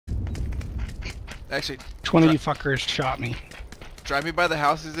Actually, 20 of you fuckers shot me. drive me by the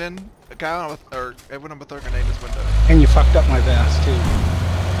house he's in. A guy on or everyone with a grenade in his window. And you fucked up my vest too.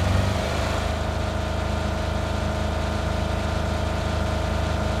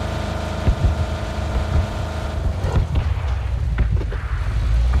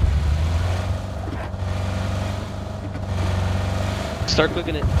 Start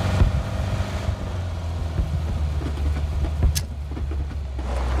cooking it.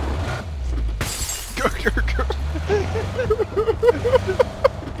 Go.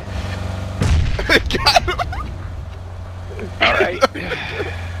 Got him. Alright.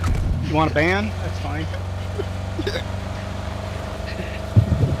 You want a ban? That's fine. Yeah.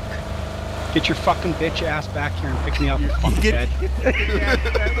 Get your fucking bitch ass back here and pick me up, you fucking dead.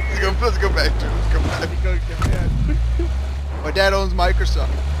 Let's go back to it. Let's go back. My dad owns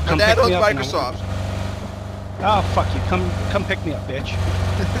Microsoft. My dad owns Microsoft. Oh fuck you! Come pick me up, bitch.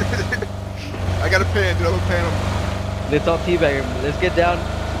 I got a pan, dude. I'm gonna pan him. Let's all teabag him. Let's get down.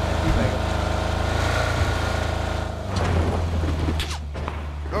 Teabag him.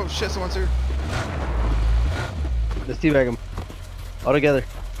 Oh shit! Someone's here. Let's teabag him. All together.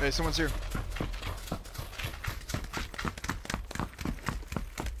 Hey, someone's here.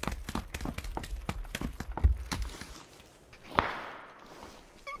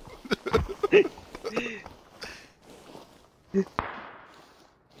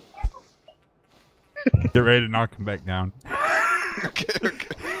 Get ready to knock him back down. Okay.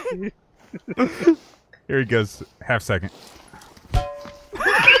 Here he goes. Half second. Do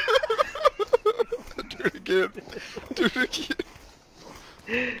it again. Do it again.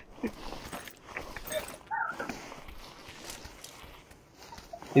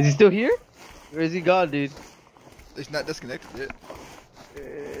 Is he still here? Or is he gone, dude? He's not disconnected yet.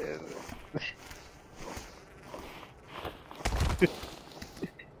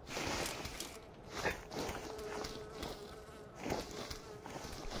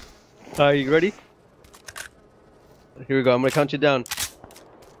 Are you ready? Here we go. I'm gonna count you down.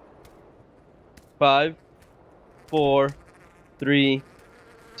 5, 4, 3,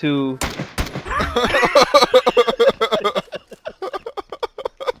 2.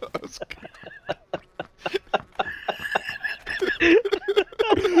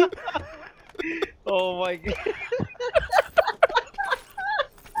 Oh my god.